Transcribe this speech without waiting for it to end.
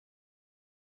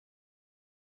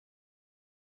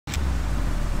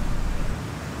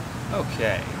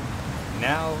Okay.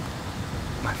 Now,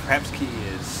 my perhaps key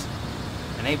is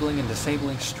enabling and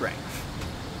disabling strength.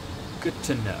 Good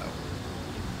to know.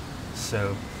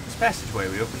 So, this passageway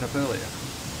we opened up earlier.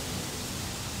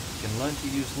 You can learn to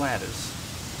use ladders.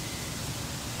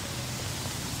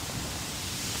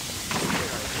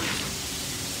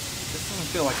 This doesn't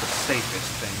feel like the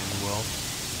safest thing in the world.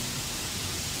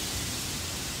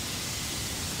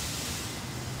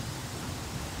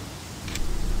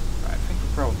 Right, I think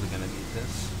we're probably going to need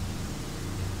this.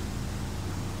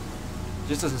 It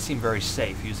just doesn't seem very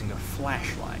safe using a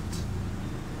flashlight.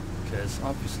 Because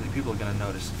obviously people are going to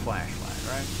notice the flashlight,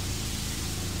 right?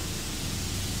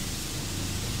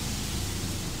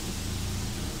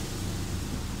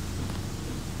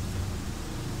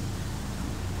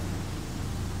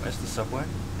 Where's the subway?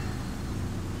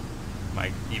 Am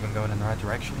I even going in the right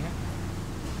direction here?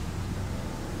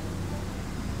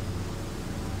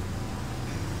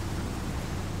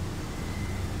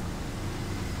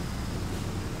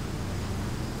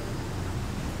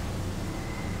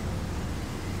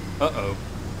 Uh-oh.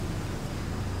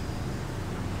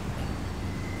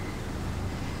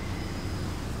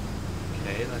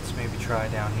 Okay, let's maybe try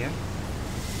down here.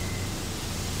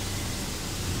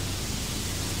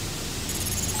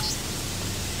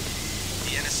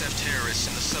 The NSF terrorists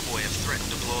in the subway have threatened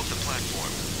to blow up the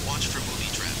platform. Watch for booby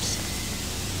traps.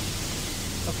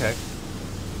 Okay.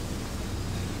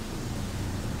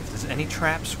 If there's any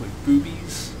traps with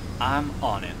boobies, I'm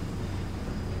on it.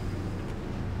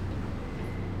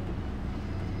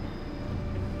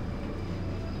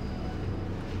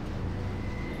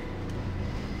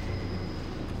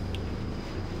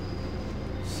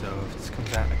 So if this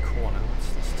comes out in a corner,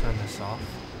 let's turn this off.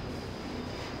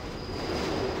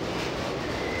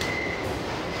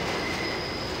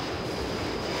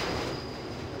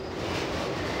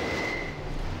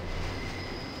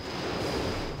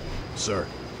 Sir.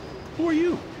 Who are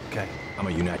you? Okay. I'm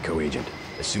a UNATCO agent.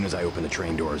 As soon as I open the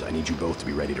train doors, I need you both to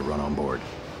be ready to run on board.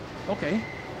 Okay.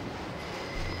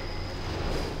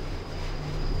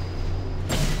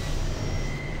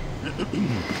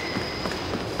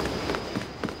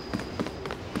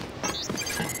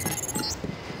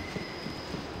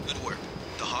 Good work.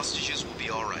 The hostages will be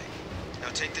all right. Now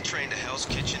take the train to Hell's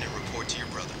Kitchen and report to your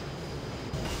brother.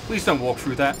 Please don't walk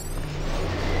through that.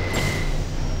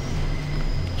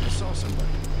 I saw somebody.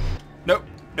 Nope.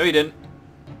 No, you didn't.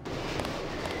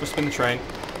 Must have been the train.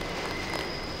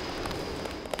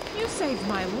 You saved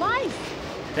my life.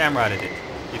 Damn right I did.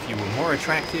 If you were more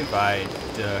attractive, I'd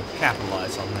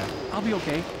capitalize on that. I'll be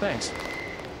okay, thanks.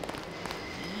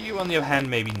 You, on the other hand,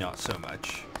 maybe not so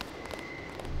much.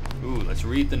 Ooh, let's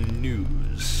read the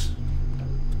news.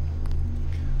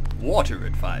 Water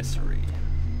advisory.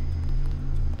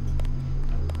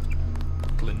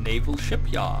 Brooklyn Naval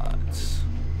Shipyards.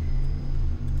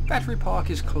 Battery Park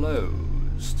is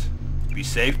closed. Be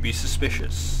safe, be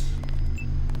suspicious.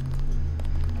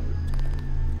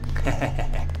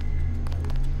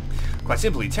 Quite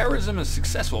simply, terrorism is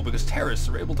successful because terrorists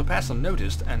are able to pass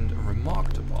unnoticed and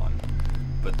remarked upon,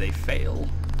 but they fail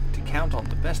to count on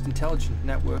the best intelligence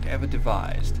network ever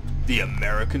devised, the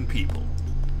American people.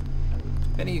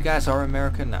 If any of you guys are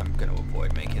American, I'm going to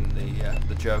avoid making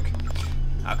the joke.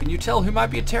 How can you tell who might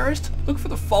be a terrorist? Look for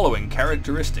the following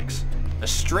characteristics. A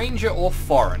stranger or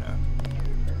foreigner.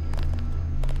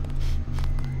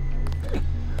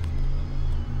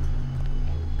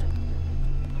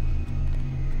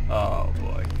 Oh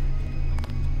boy.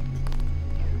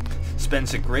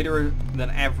 Spends a greater than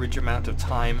average amount of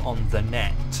time on the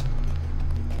net.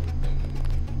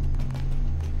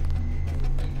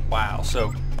 Wow,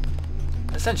 so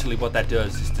essentially what that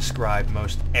does is describe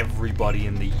most everybody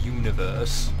in the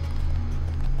universe.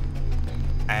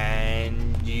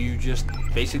 And you just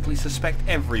basically suspect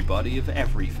everybody of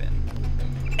everything.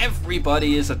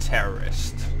 Everybody is a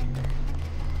terrorist.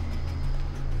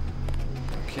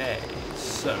 Okay,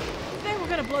 so... They were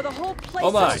gonna blow the whole place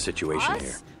Oh my. up. What's the situation Us,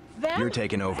 here? them, You're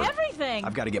taking over. Everything.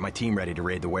 I've got to get my team ready to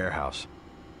raid the warehouse.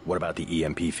 What about the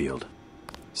EMP field?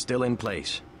 Still in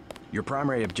place. Your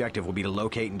primary objective will be to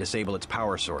locate and disable its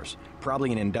power source,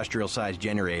 probably an industrial-sized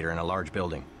generator in a large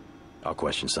building. I'll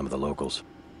question some of the locals.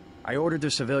 I ordered the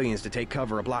civilians to take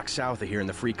cover a block south of here in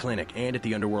the Free Clinic and at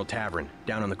the Underworld Tavern,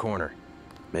 down on the corner.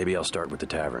 Maybe I'll start with the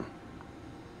tavern.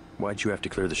 Why'd you have to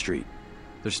clear the street?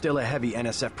 There's still a heavy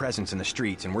NSF presence in the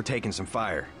streets, and we're taking some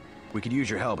fire. We could use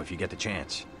your help if you get the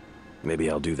chance.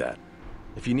 Maybe I'll do that.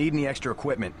 If you need any extra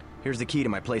equipment, here's the key to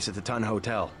my place at the Ton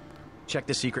Hotel. Check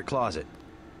the secret closet.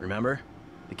 Remember?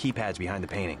 The keypad's behind the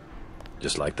painting.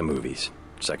 Just like the movies.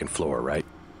 Second floor, right?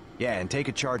 Yeah, and take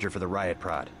a charger for the riot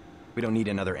prod. We don't need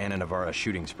another Anna Navarra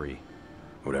shooting spree.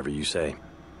 Whatever you say.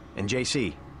 And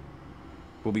JC,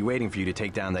 we'll be waiting for you to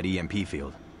take down that EMP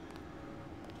field.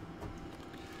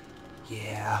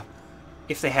 Yeah.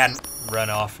 If they hadn't run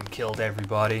off and killed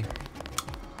everybody,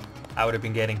 I would have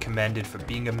been getting commended for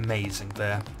being amazing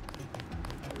there.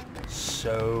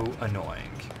 So annoying.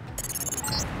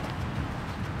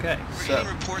 Okay, We're so... getting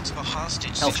reports of a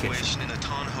hostage situation in a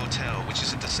Ton Hotel, which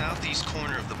is at the southeast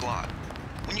corner of the block.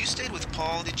 When you stayed with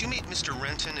Paul, did you meet Mr.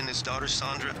 Renton and his daughter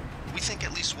Sandra? We think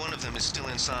at least one of them is still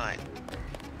inside.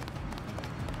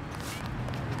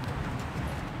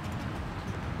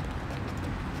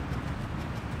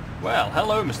 Well,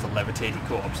 hello, Mr. Levitating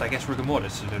Corpse. I guess rigor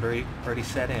mortis had already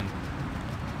set in.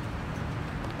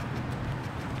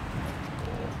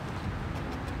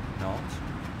 Or not.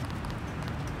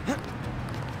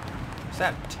 Is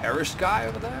that a terrorist guy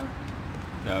over there?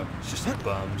 No, it's just the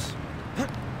bums.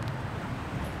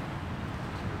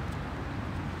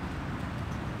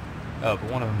 Oh,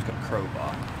 but one of them's got a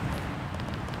crowbar.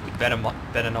 We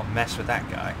better not mess with that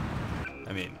guy.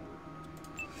 I mean,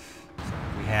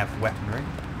 we have weaponry.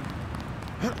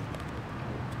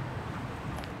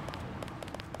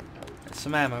 There's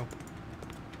some ammo.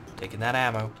 Taking that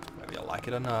ammo, whether you like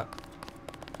it or not.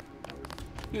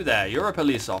 You there, you're a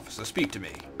police officer. Speak to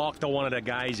me. Talk to one of the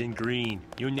guys in green.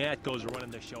 Unato's running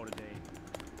the show today.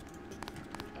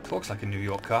 Talks like a New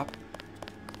York cop.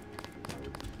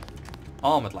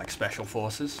 Armored like special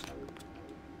forces.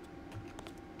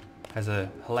 Has a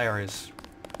hilarious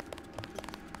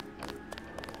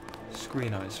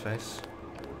screen on his face.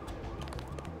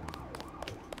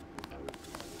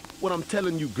 What I'm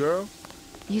telling you, girl,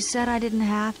 You said I didn't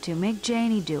have to. Make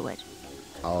Janie do it.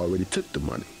 I already took the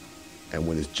money. And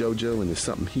when it's JoJo and it's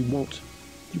something he wants,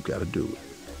 you gotta do it.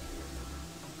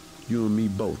 You and me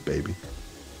both, baby.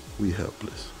 We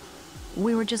helpless.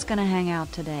 We were just gonna hang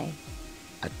out today.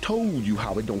 I told you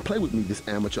how it don't play with me, this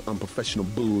amateur unprofessional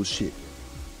bullshit.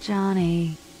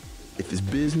 Johnny. If it's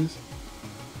business,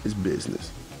 it's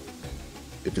business.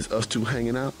 If it's us two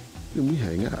hanging out, then we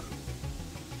hang out.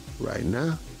 Right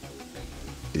now,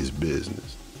 it's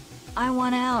business. I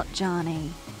want out,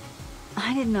 Johnny.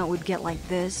 I didn't know it would get like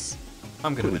this.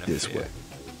 I'm gonna Put win it this for you. way.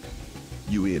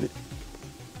 You in it.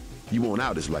 You want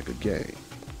out is like a game.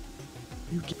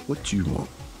 You get what you want.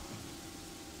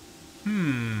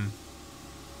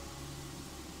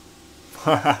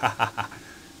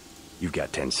 You've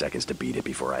got 10 seconds to beat it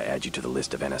before I add you to the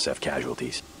list of NSF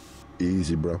casualties.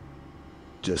 Easy, bro.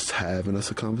 Just having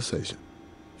us a conversation.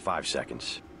 5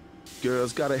 seconds.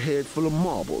 Girl's got a head full of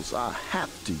marbles. I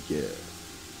have to yell.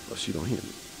 But she don't hear me.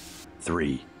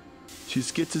 3, She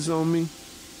skitches on me.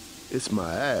 It's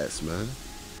my ass, man.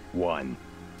 1.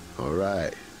 All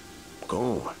right. Go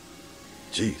on.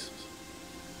 Jesus.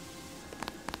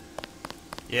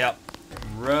 Yep.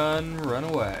 Run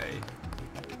away.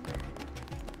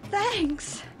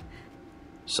 Thanks.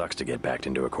 Sucks to get backed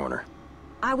into a corner.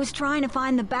 I was trying to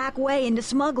find the back way into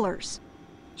Smugglers.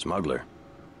 Smuggler.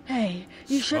 Hey,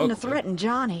 you shouldn't have Smuggler? threatened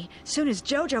Johnny. Soon as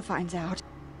JoJo finds out.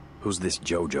 Who's this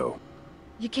JoJo?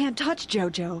 You can't touch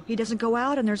JoJo. He doesn't go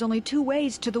out and there's only 2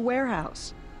 ways to the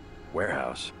warehouse.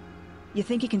 Warehouse. You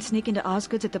think you can sneak into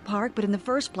Osgood's at the park, but in the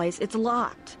first place, it's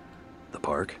locked. The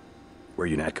park? Where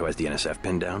UNATCO has the NSF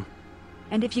pinned down?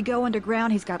 And if you go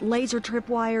underground, he's got laser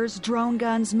tripwires, drone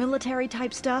guns,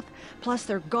 military-type stuff, plus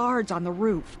there are guards on the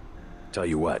roof. Tell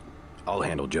you what, I'll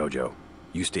handle JoJo.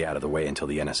 You stay out of the way until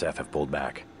the NSF have pulled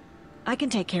back. I can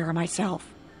take care of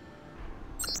myself.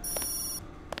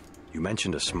 You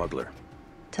mentioned a smuggler.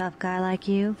 Tough guy like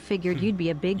you, figured you'd be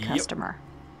a big Yep. customer.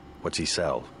 What's he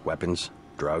sell? Weapons?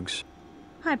 Drugs?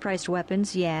 High-priced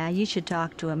weapons, yeah, you should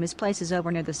talk to him. His place is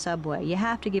over near the subway. You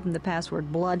have to give him the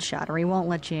password Bloodshot or he won't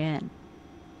let you in.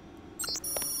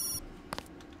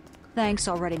 Thanks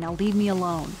already, now leave me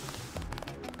alone.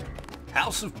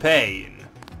 House of Pain.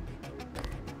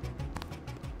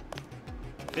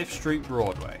 5th Street,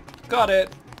 Broadway. Got it.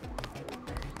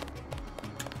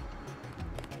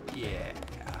 Yeah.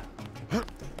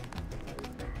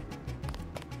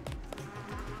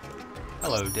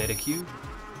 Hello, Data Cube.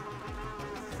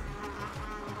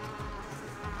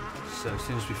 So as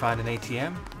soon as we find an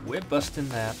ATM, we're busting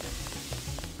that.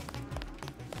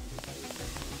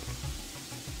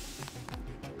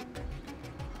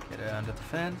 Get her under the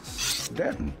fence.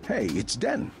 Denton, hey, it's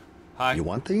Denton. Hi. You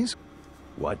want these?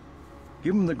 What?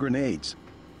 Give him the grenades.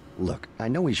 Look, I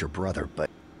know he's your brother, but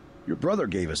Your brother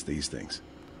gave us these things.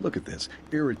 Look at this.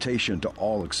 Irritation to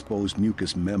all exposed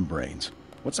mucous membranes.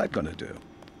 What's that gonna do?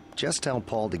 just tell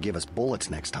Paul to give us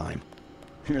bullets next time.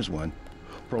 Here's one.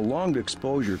 Prolonged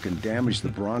exposure can damage the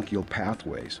bronchial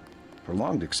pathways.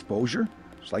 Prolonged exposure?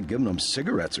 It's like giving them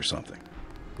cigarettes or something.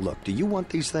 Look, do you want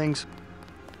these things?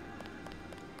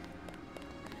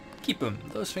 Keep them.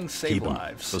 Those things save Keep 'em.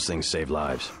 lives. Those things save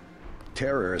lives.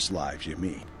 Terrorist lives, you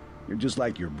mean? You're just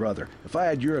like your brother. If I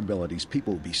had your abilities,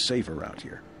 people would be safe around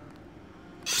here.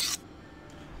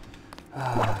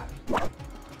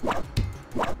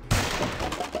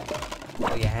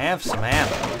 Well, you have some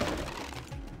ammo.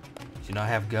 Do you not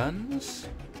have guns?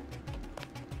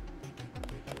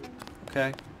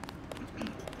 Okay.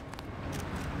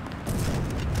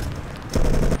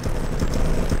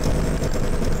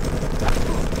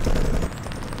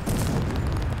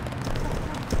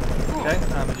 Okay,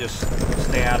 I'm gonna just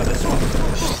stay out of this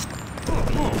one.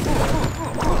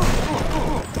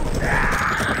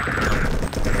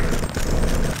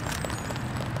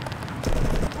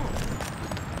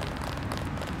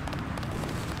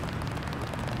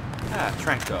 Ah,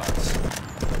 trank guards.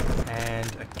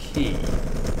 And a key.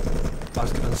 I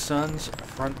was given son's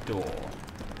front door.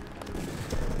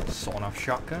 Sawn off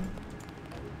shotgun.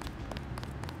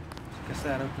 I guess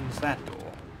that opens that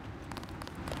door.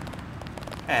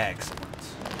 Excellent.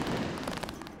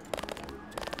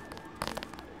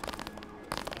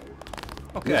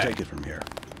 Okay. We'll take it from here.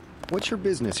 What's your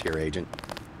business here, Agent?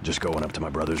 Just going up to my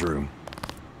brother's room.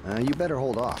 You better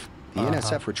hold off. The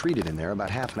NSF retreated in there about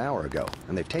half an hour ago,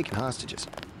 and they've taken hostages.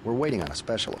 We're waiting on a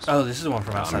specialist. Oh, this is the one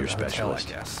from I'm outside your the hotel, I specialist.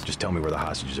 guess. Just tell me where the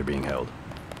hostages are being held.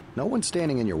 No one's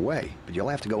standing in your way, but you'll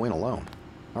have to go in alone.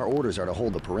 Our orders are to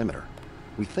hold the perimeter.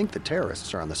 We think the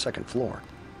terrorists are on the second floor.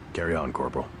 Carry on,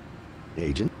 Corporal.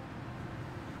 Agent?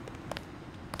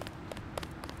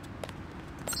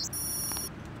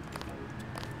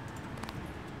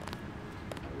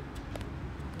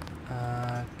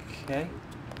 Okay.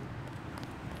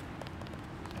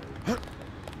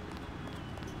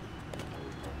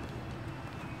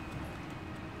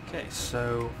 Okay,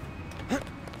 so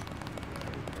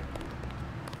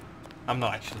I'm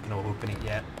not actually gonna open it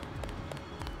yet.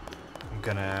 I'm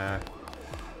gonna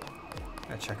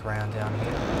check around down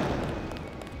here.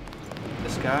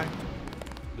 This guy.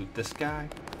 Loot this guy.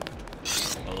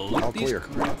 Loot All these clear.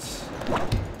 crates.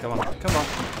 Come on, come on.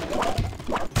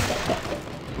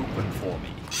 Open for me.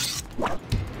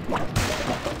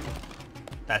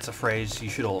 That's a phrase you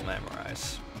should all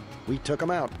memorize. We took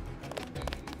them out.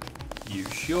 You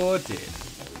sure did.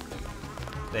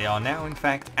 They are now, in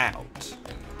fact, out.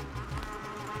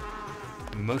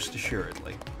 Most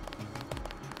assuredly.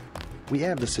 We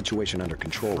have the situation under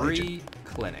control, Free Agent.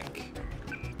 clinic.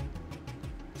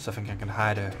 So I think I can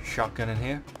hide a shotgun in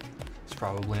here. It's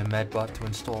probably a med bot to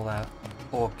install that.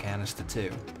 Or canister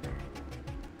too.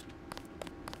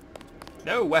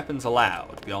 No weapons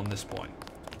allowed beyond this point.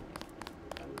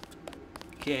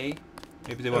 Okay.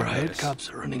 Maybe they won't notice.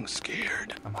 Cops are running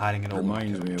scared. I'm hiding in all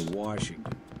Reminds my me coats. of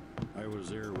Washington. I was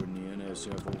there when the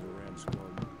NSF overran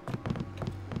Squad.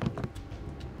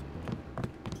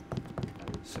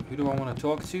 So who do I want to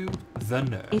talk to? The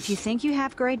nurse. If you think you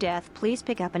have Grey Death, please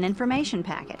pick up an information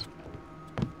packet.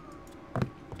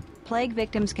 Plague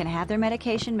victims can have their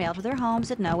medication mailed to their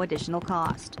homes at no additional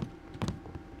cost.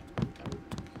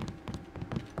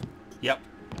 Yep.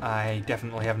 I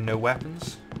definitely have no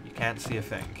weapons. You can't see a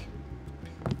thing.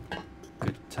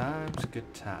 Good times,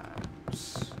 good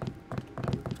times.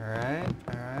 Alright,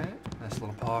 alright. Nice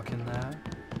little park in there.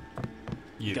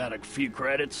 You. Got a few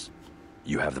credits?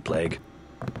 You have the plague?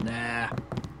 Nah.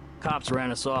 Cops ran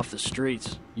us off the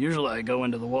streets. Usually I go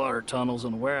into the water tunnels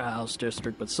in the warehouse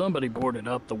district, but somebody boarded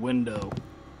up the window.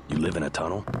 You live in a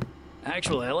tunnel?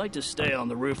 Actually, I like to stay on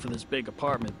the roof of this big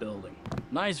apartment building.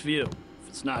 Nice view, if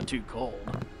it's not too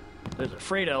cold. There's a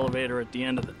freight elevator at the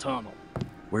end of the tunnel.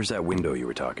 Where's that window you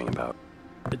were talking about?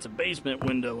 It's a basement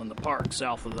window in the park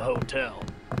south of the hotel.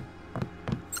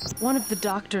 One of the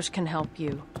doctors can help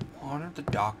you. One of the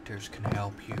doctors can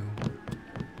help you.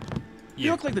 You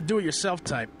look like the do-it-yourself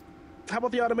type. How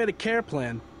about the automated care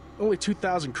plan? Only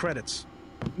 2,000 credits.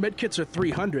 Medkits are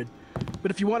 300,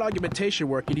 but if you want augmentation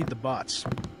work, you need the bots.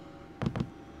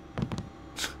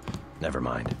 Never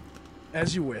mind.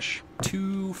 As you wish.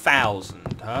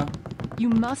 2,000, huh? You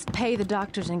must pay the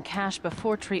doctors in cash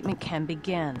before treatment can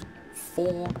begin.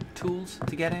 4 tools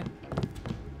to get in?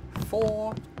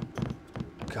 4?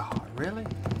 God, really?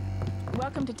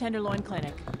 Welcome to Tenderloin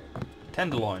Clinic.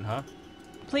 Tenderloin, huh?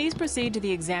 Please proceed to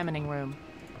the examining room.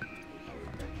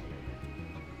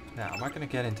 Now, am I going to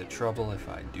get into trouble if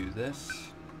I do this?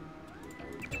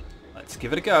 Let's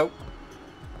give it a go.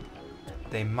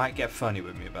 They might get funny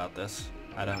with me about this.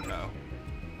 I don't know.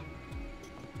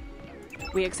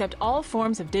 We accept all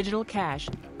forms of digital cash.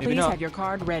 Maybe Please not. have your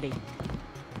card ready.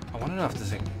 I want to know if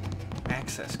there's an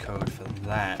access code for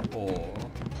that or...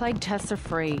 Plague tests are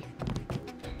free.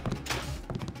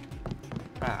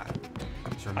 Ah.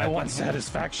 I want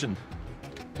satisfaction.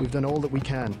 We've done all that we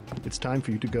can. It's time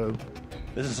for you to go.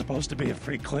 This is supposed to be a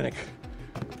free clinic.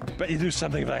 Bet you do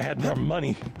something if I had more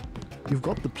money. You've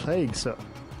got the plague, sir.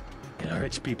 You know,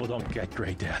 rich people don't get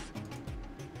Grey Death.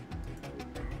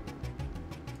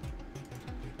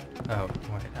 Oh,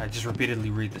 wait. I just repeatedly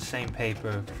read the same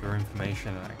paper for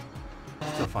information and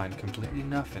I still find completely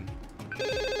nothing.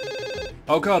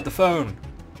 Oh god, the phone!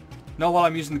 Not while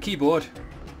I'm using the keyboard.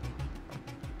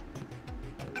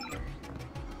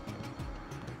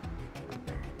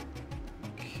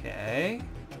 Okay.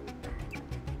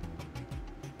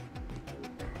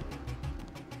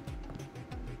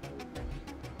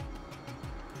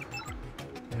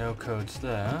 No codes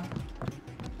there.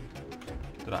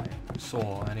 That I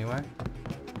saw anyway.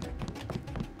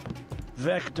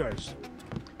 Vectors.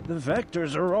 The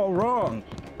vectors are all wrong.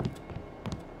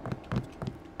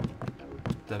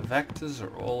 The vectors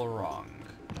are all wrong.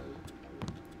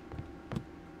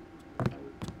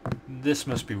 This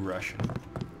must be Russian.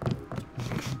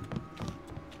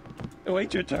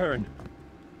 Wait your turn.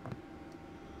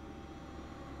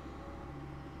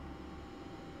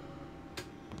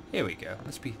 Here we go.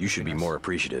 Let's be. You should be more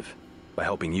appreciative. By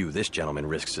helping you, this gentleman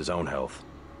risks his own health.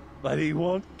 But he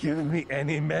won't give me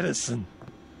any medicine.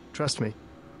 Trust me,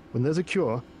 when there's a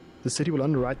cure, the city will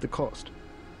underwrite the cost.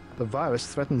 The virus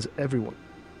threatens everyone.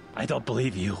 I don't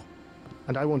believe you.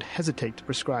 And I won't hesitate to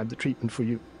prescribe the treatment for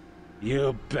you.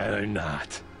 You better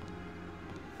not.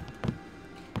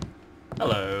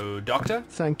 Hello, Doctor.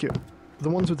 Thank you. The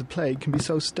ones with the plague can be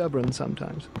so stubborn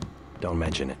sometimes. Don't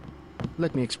mention it.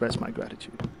 Let me express my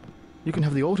gratitude. You can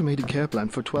have the automated care plan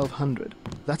for $1,200.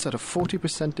 That's at a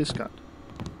 40% discount.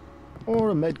 Or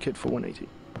a med kit for $180.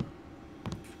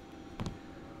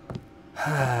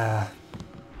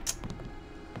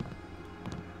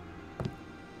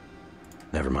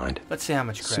 Never mind. Let's see how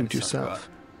much credits Suit yourself.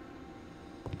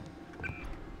 I've got.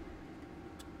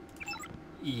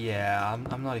 Yeah,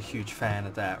 I'm not a huge fan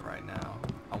of that right now.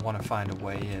 I want to find a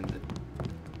way in.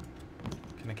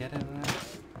 Can I get in there?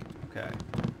 Okay.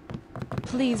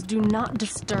 Please do not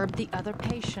disturb the other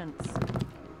patients.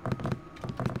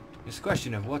 It's a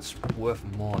question of what's worth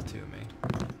more to me.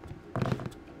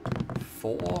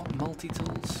 4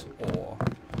 multi-tools or...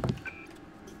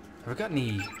 Have I got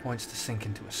any points to sink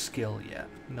into a skill yet?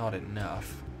 Not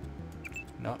enough.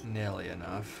 Not nearly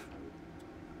enough.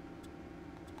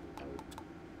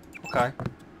 Okay.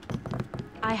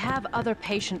 I have other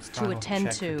patients to Final attend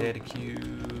check to. for data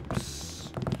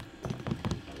cubes.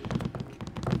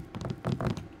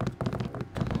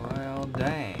 Well,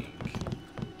 dang.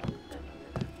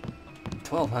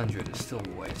 1,200 is still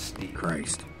way steep.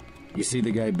 Christ. You see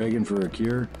the guy begging for a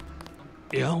cure?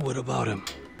 Yeah, what about him?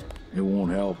 It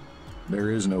won't help.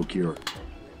 There is no cure.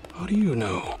 How do you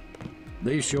know?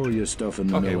 They show you stuff in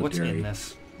the Okay, military. what's in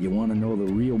this? You want to know the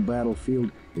real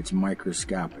battlefield? It's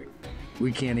microscopic.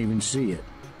 We can't even see it.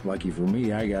 Lucky for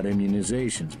me, I got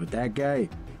immunizations, but that guy,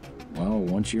 well,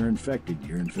 once you're infected,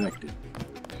 you're infected.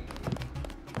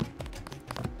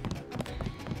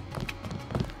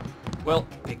 Well,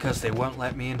 because they won't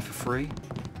let me in for free,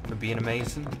 for being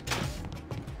amazing,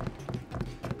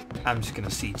 I'm just gonna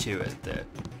see to it that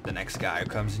the next guy who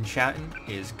comes in shouting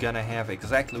is gonna have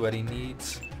exactly what he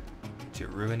needs to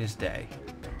ruin his day.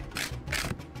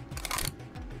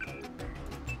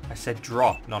 I said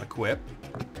drop, not equip.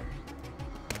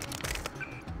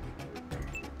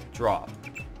 Drop.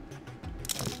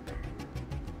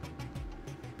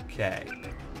 Okay.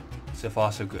 So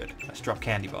far so good. Let's drop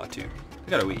candy bar too. I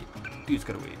gotta eat. Dude's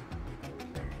gotta eat.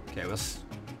 Okay,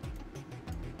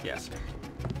 yes.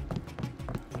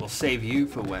 We'll save you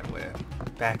for when we're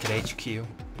back at HQ.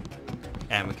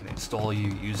 And we can install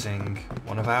you using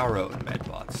one of our own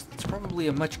medbots. It's probably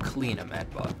a much cleaner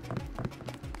medbot.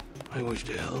 I wish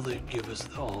to hell they'd give us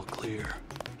the all clear.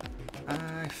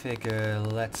 I figure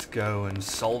let's go and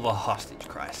solve a hostage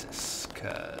crisis,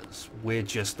 cause we're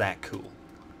just that cool.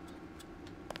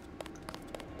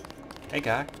 Hey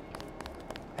guy.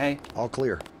 Hey. All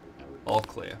clear. All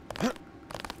clear.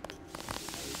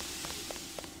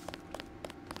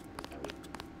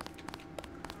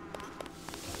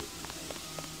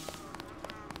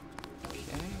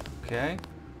 Okay.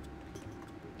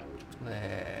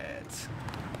 Let's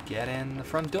get in the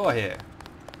front door here.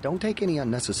 Don't take any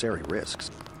unnecessary risks.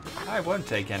 I won't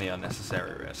take any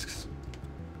unnecessary risks.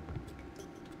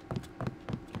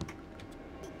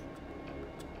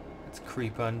 Let's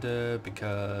creep under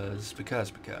because.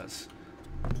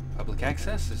 Public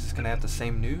access? Is this gonna have the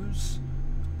same news?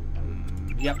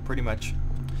 Yep, pretty much.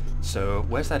 So,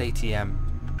 where's that ATM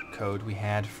code we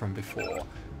had from before?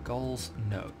 Goals,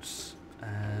 notes.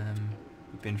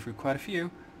 We've been through quite a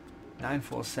few.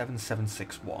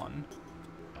 947761.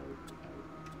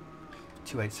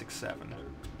 2867.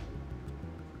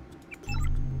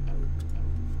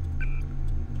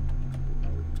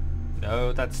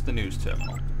 No, that's the news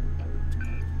terminal.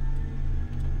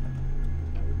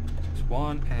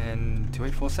 61 and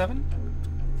 2847?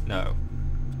 No.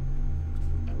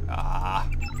 Ah.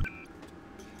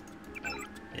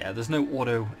 Yeah, there's no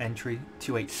auto entry.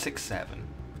 2867.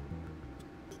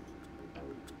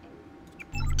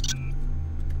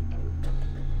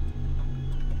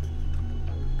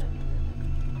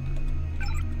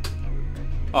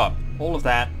 Oh, all of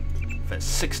that for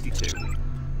 62.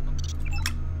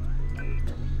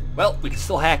 Well, we can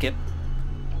still hack it.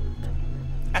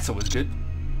 That's always good.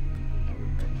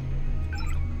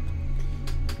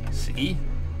 See?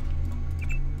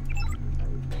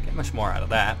 Get much more out of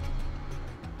that.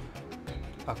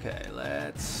 Okay,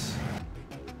 let's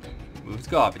move the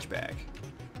garbage bag.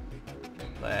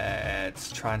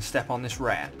 Let's try and step on this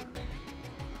rat.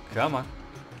 Come on.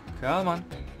 Come on.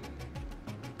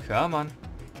 Come on.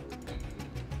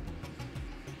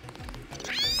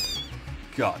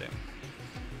 Got him.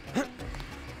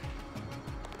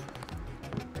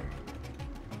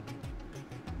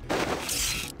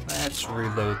 Let's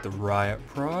reload the riot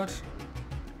prod.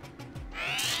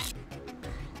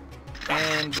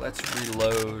 And let's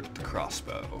reload the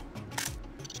crossbow.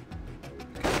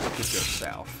 This could go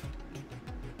south.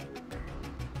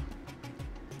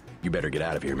 You better get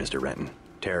out of here, Mr. Renton.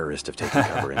 Terrorists have taken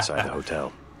cover inside the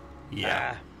hotel.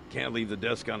 Yeah. Can't leave the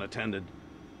desk unattended.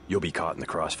 You'll be caught in the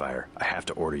crossfire. I have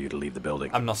to order you to leave the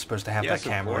building. I'm not supposed to have that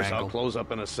camera of course. angle. I'll close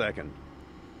up in a second.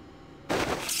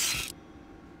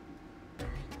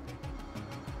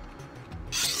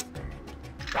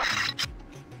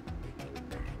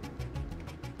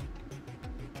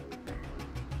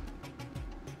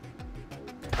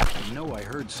 I know I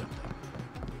heard something.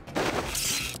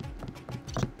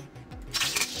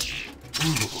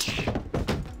 Ooh.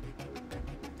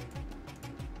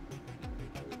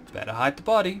 Better hide the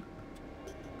body.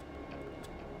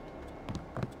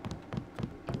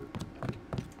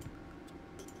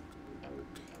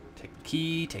 Take the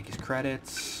key, take his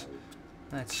credits.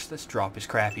 Let's drop his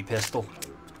crappy pistol.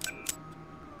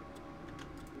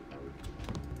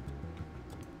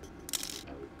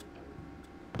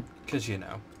 Cause you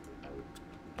know.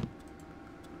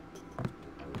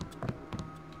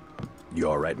 You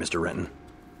all right, Mr. Renton?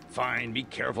 Fine. Be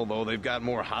careful, though. They've got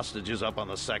more hostages up on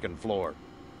the second floor.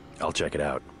 I'll check it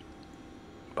out.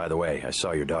 By the way, I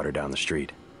saw your daughter down the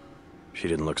street. She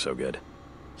didn't look so good.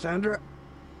 Sandra?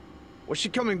 Was she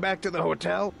coming back to the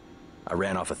hotel? I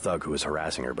ran off a thug who was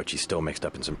harassing her, but she's still mixed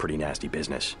up in some pretty nasty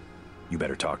business. You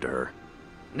better talk to her.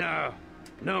 No.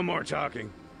 No more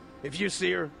talking. If you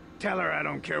see her, tell her I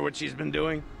don't care what she's been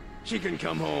doing. She can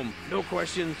come home. No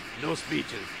questions, no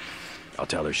speeches. I'll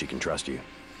tell her she can trust you.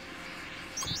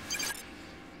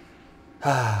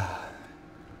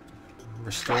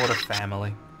 Restore the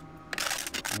family.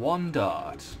 One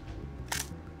dart.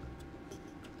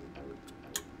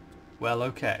 Well,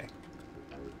 okay.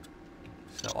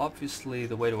 So obviously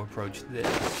the way to approach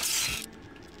this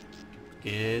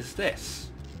is this.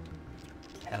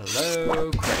 Hello,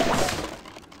 crates.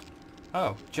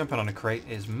 Oh, jumping on a crate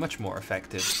is much more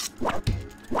effective.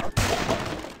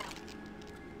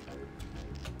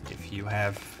 If you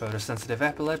have photosensitive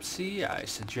epilepsy, I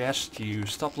suggest you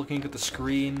stop looking at the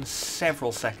screen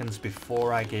several seconds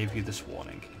before I gave you this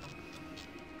warning.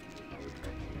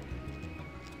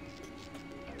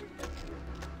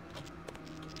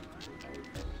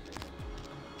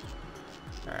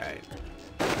 Alright.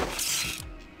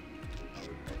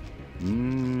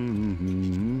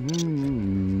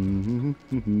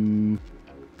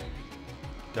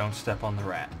 Don't step on the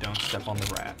rat. Don't step on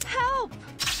the rat. Help!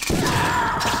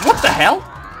 What the hell?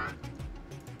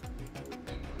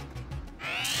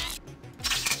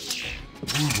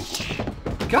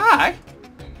 Ooh. Guy?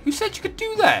 Who said you could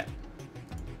do that?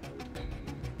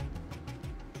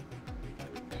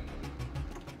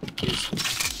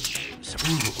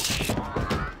 Ooh.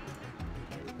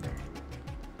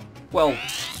 Well,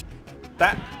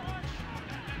 that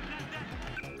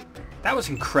was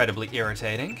incredibly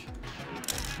irritating.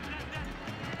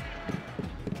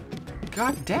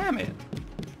 God damn it.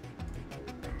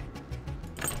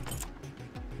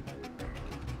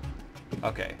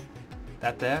 Okay.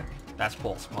 That's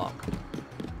Paul's mark.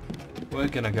 We're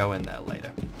gonna go in there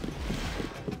later.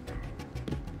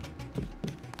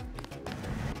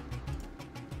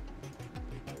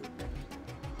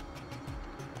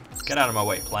 Get out of my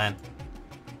way, plant.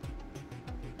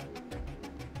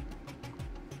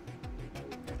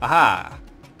 Aha!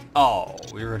 Oh,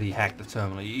 we already hacked the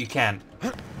terminal. You can't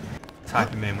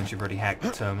type them in once you've already hacked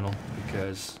the terminal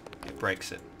because it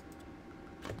breaks it.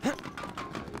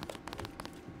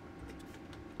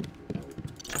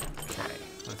 Okay,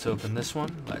 let's open this one.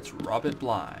 Let's rob it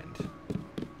blind.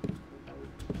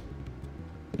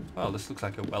 Well, this looks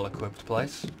like a well-equipped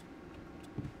place.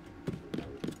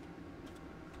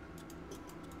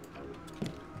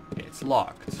 It's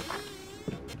locked.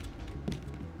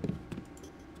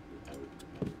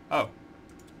 Oh.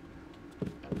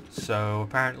 So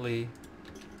apparently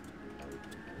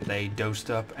they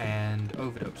dosed up and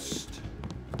overdosed.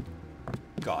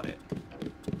 Got it.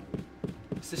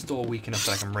 Is this door weak enough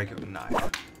that I can break it with a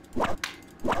knife?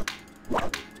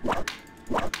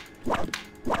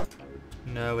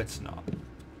 No, it's not.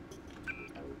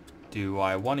 Do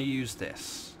I want to use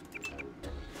this?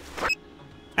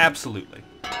 Absolutely.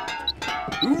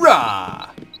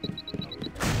 Hoorah!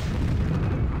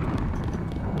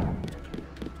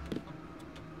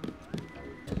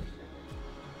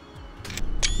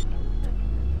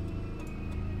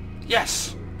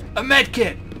 Yes! A med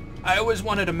kit! I always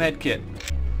wanted a med kit.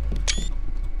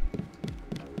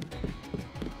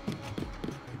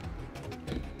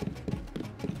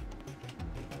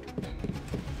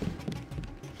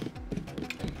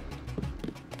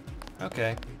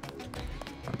 Okay.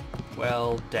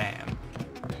 Well, damn.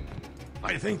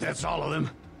 I think that's all of them.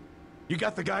 You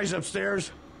got the guys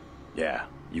upstairs? Yeah,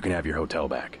 you can have your hotel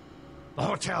back. The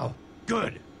hotel.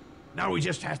 Good. Now we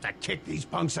just have to kick these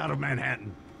punks out of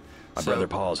Manhattan. My brother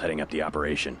Paul's heading up the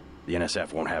operation. The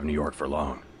NSF won't have New York for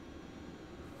long.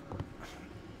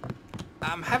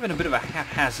 I'm having a bit of a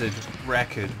haphazard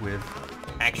record with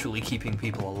actually keeping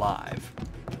people alive.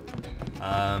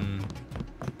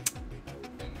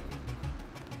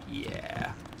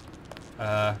 Yeah.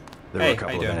 There were a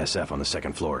couple of NSF on the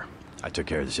second floor. I took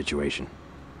care of the situation.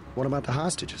 What about the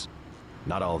hostages?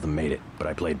 Not all of them made it, but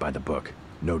I played by the book.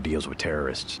 No deals with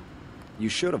terrorists. You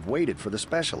should have waited for the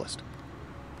specialist.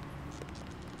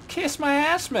 Kiss my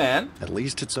ass, man. At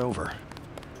least it's over.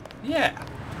 Yeah.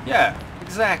 Yeah,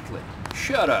 exactly.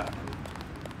 Shut up.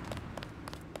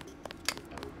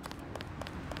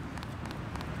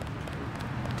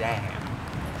 Damn.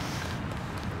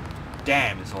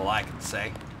 Damn is all I can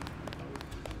say.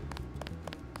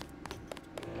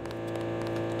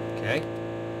 Okay.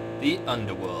 The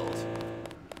Underworld.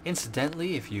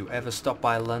 Incidentally, if you ever stop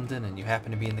by London and you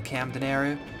happen to be in the Camden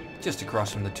area, just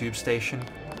across from the tube station,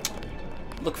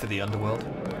 look for the Underworld.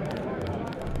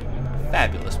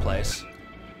 Fabulous place.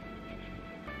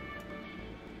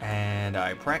 And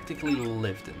I practically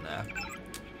lived in there.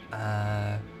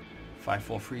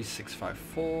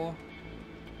 543-654.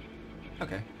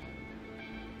 Okay.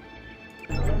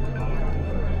 And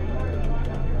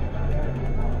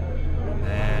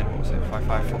then, what was it,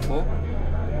 5544?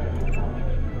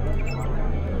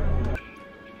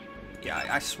 Yeah,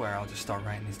 I swear I'll just start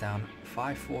writing these down.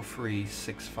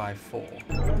 543-654.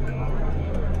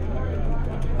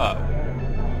 Oh.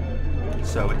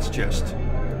 So it's just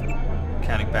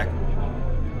counting back.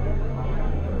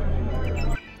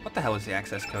 What the hell is the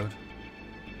access code?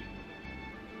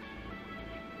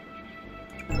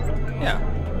 Yeah.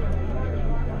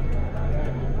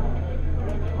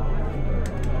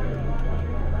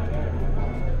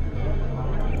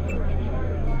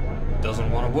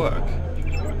 Doesn't want to work.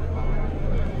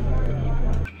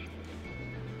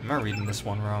 Am I reading this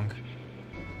one wrong?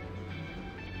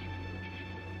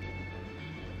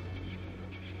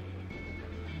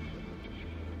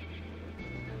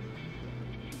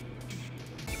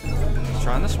 Let's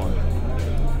try on this one.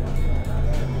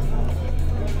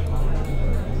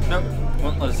 Nope,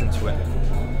 won't let us into it.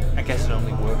 I guess it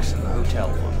only works in the hotel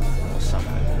one, or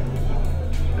something.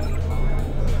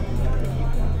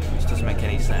 Which doesn't make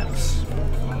any sense.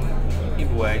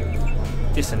 Either way,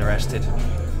 disinterested.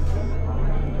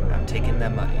 I'm taking their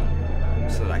money,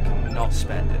 so that I can not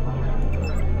spend it.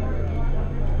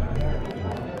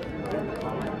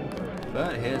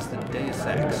 But here's the Deus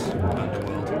Ex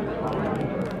Underworld.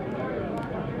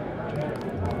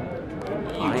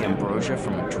 Hi, Ambrosia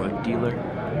from a drug dealer.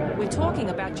 We're talking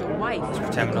about your wife,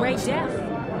 the Grey Death.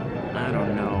 I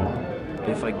don't know.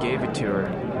 If I gave it to her,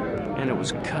 and it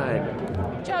was cut...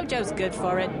 Jojo's good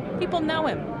for it. People know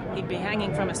him. He'd be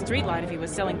hanging from a streetlight if he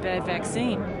was selling bad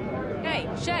vaccine. Hey,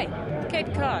 Shay,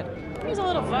 Cape Cod. Here's a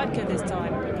little vodka this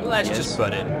time. Let's just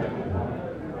butt in.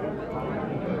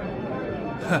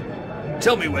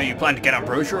 Tell me where you plan to get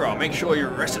Ambrosia, or I'll make sure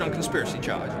you're arrested on conspiracy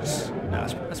charges. Nah,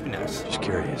 let's be nice. Just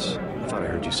curious. I thought I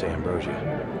heard you say Ambrosia.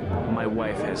 My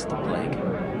wife has the plague.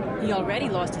 He already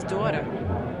lost his daughter.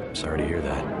 Sorry to hear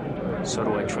that. So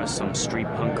do I trust some street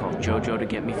punk called Jojo to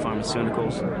get me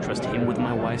pharmaceuticals? Trust him with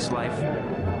my wife's life?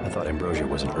 I thought Ambrosia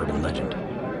was an urban legend.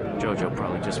 Jojo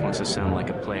probably just wants to sound like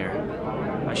a player.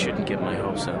 I shouldn't get my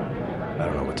hopes up. I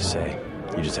don't know what to say.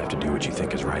 You just have to do what you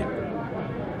think is right.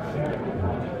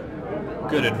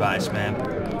 Good advice, man.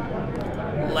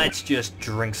 Let's just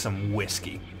drink some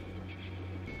whiskey.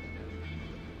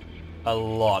 A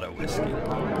lot of whiskey.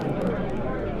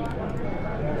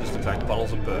 Just looks like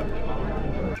bottles of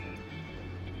bourbon.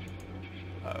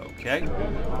 Okay.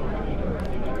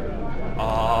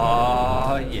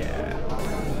 Ah, yeah.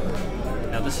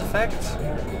 Now this effect,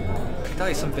 I can tell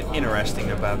you something interesting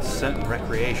about certain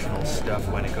recreational stuff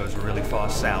when it goes really far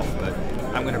south, but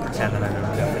I'm going to pretend that I know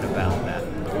nothing about that.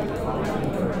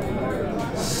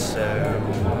 So,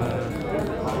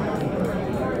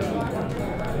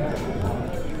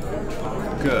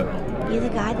 good. You the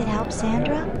guy that helped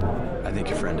Sandra? I think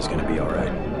your friend is going to be all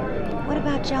right. What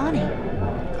about Johnny?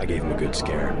 I gave him a good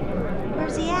scare.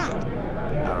 Where's he at?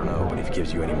 I don't know, but if he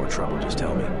gives you any more trouble, just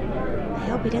tell me. I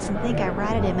hope he doesn't think I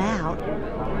ratted him out.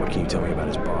 What can you tell me about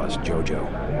his boss, Jojo?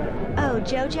 Oh,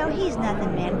 Jojo, he's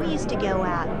nothing, man. We used to go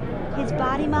out. His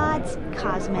body mods?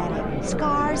 Cosmetic.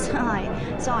 Scars?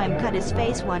 I saw him cut his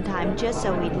face one time just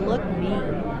so he'd look mean.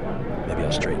 Maybe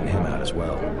I'll straighten him out as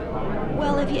well.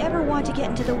 Well, if you ever want to get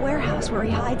into the warehouse where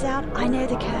he hides out, I know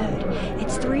the code.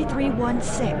 It's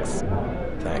 3316.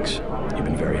 Thanks. You've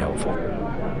been very helpful.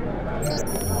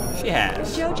 She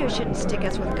has. Jojo shouldn't stick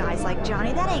us with guys like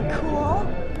Johnny. That ain't cool.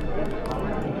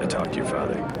 I talked to your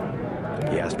father.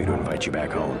 He asked me to invite you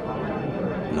back home.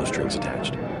 No strings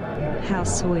attached. How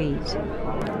sweet.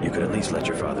 You could at least let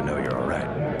your father know you're all right.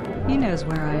 He knows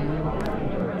where I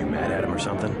am. You mad at him or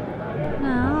something?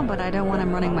 No, but I don't want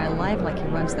him running my life like he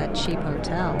runs that cheap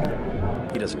hotel.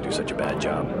 He doesn't do such a bad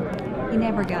job. He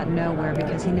never got nowhere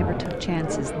because he never took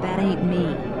chances. That ain't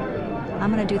me.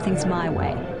 I'm gonna do things my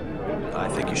way. I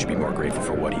think you should be more grateful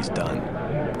for what he's done.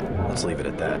 Let's leave it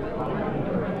at that.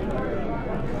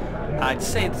 I'd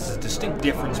say there's a distinct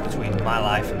difference between my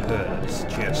life and hers,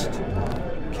 just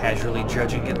casually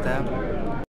judging it there.